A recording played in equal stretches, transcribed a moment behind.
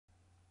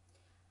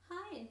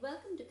and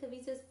welcome to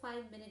Kaviza's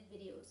 5-minute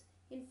videos.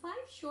 In 5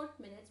 short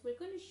minutes, we're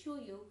going to show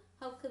you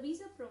how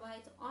Kaviza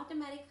provides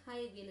automatic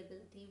high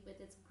availability with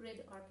its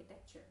grid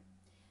architecture.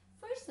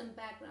 First, some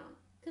background.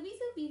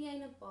 Kaviza VDI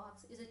in a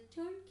Box is a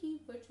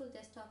turnkey virtual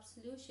desktop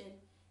solution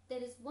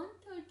that is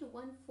 1/3 to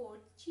 1/4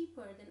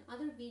 cheaper than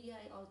other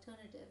VDI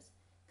alternatives.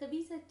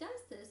 Kaviza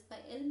does this by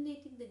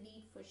eliminating the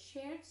need for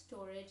shared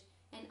storage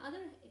and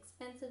other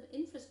expensive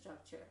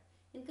infrastructure.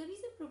 And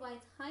Kaviza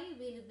provides high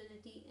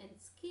availability and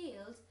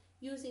scales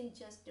using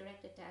just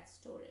direct attached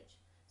storage.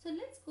 So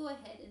let's go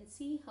ahead and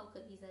see how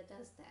Kaviza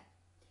does that.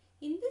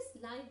 In this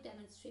live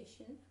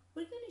demonstration,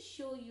 we're going to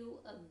show you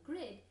a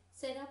grid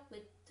set up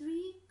with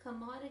 3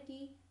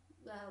 commodity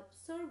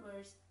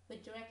servers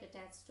with direct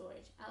attached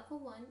storage, Alpha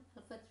 1,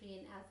 Alpha 3,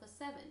 and Alpha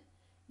 7.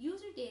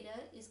 User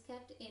data is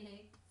kept in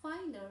a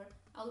filer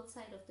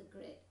outside of the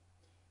grid.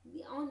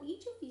 On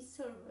each of these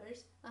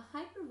servers, a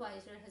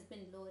hypervisor has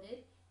been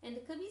loaded and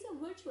the Kaviza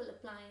virtual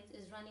appliance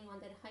is running on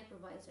that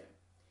hypervisor.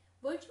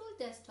 Virtual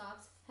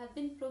desktops have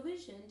been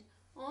provisioned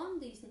on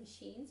these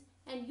machines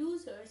and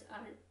users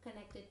are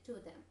connected to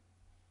them.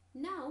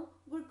 Now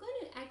we're going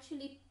to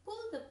actually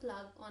pull the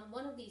plug on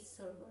one of these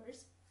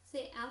servers,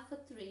 say Alpha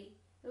 3,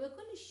 and we're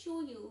going to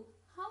show you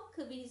how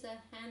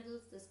Kaviza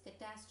handles this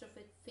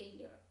catastrophic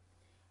failure.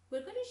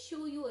 We're going to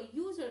show you a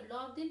user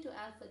logged into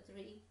Alpha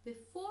 3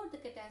 before the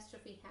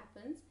catastrophe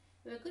happens.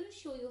 We're going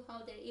to show you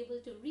how they're able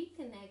to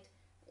reconnect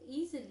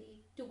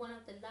easily to one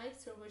of the live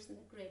servers in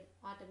the grid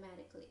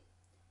automatically.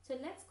 So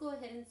let's go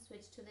ahead and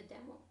switch to the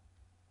demo.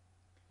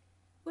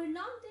 We're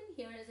logged in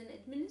here as an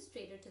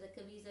administrator to the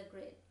Kaviza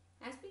grid.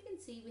 As we can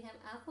see, we have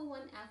Alpha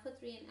 1, Alpha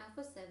 3, and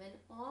Alpha 7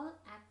 all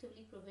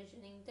actively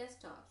provisioning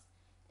desktops.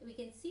 We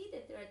can see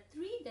that there are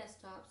 3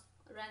 desktops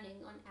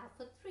running on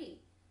Alpha 3.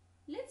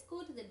 Let's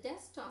go to the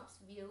desktops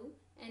view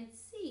and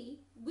see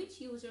which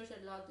users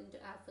are logged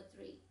into Alpha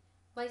 3.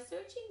 By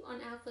searching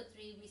on Alpha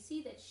 3, we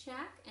see that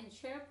Shaq and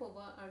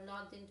Sharapova are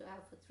logged into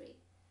Alpha 3.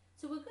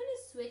 So we're going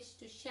to switch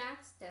to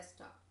Shaq's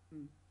desktop.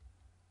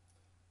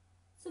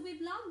 So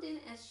we've logged in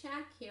as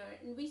Shaq here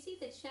and we see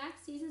that Shaq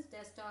sees his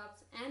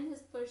desktops and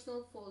his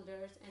personal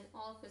folders and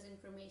all of his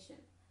information.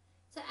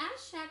 So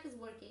as Shaq is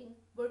working,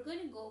 we're going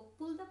to go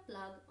pull the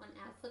plug on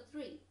Alpha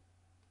 3.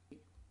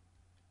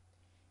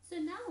 So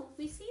now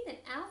we see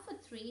that Alpha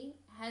 3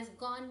 has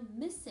gone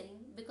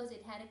missing because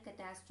it had a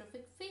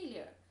catastrophic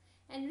failure.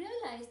 And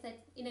realize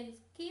that in a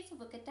case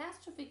of a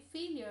catastrophic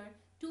failure,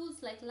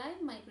 tools like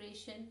live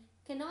migration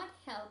cannot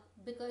help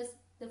because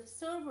the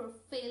server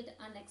failed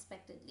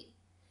unexpectedly.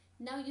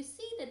 Now you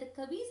see that the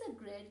Kaviza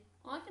grid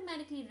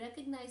automatically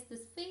recognized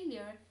this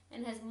failure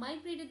and has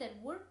migrated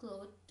that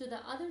workload to the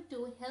other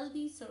 2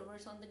 healthy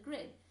servers on the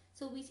grid.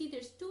 So we see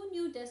there's 2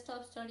 new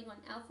desktops starting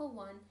on Alpha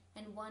 1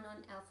 and 1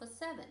 on Alpha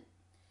 7.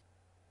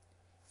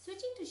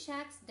 Switching to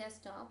Shaq's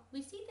desktop,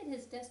 we see that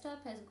his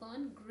desktop has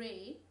gone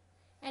gray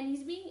and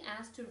he's being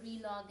asked to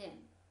relog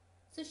in.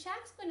 So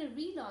Shaq's going to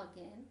relog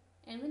in,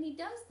 and when he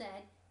does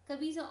that,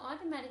 Kaviza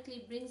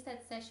automatically brings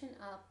that session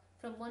up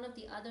from one of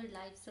the other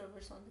live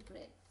servers on the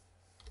grid.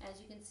 As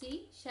you can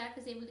see, Shaq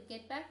is able to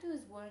get back to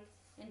his work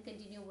and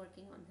continue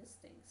working on his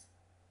things.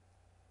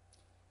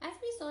 As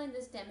we saw in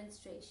this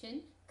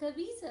demonstration,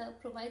 Kaviza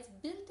provides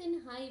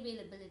built-in high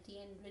availability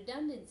and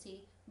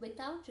redundancy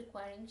without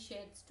requiring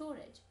shared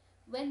storage.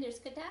 When there's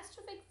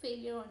catastrophic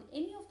failure on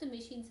any of the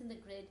machines in the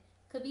grid,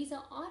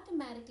 Kaviza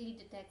automatically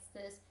detects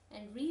this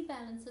and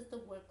rebalances the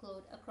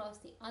workload across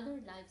the other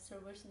live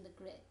servers in the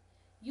grid.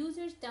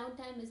 Users'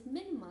 downtime is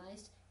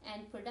minimized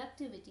and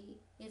productivity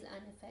is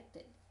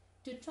unaffected.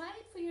 To try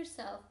it for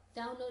yourself,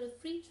 download a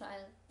free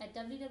trial at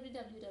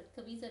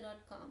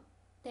www.kaviza.com.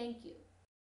 Thank you.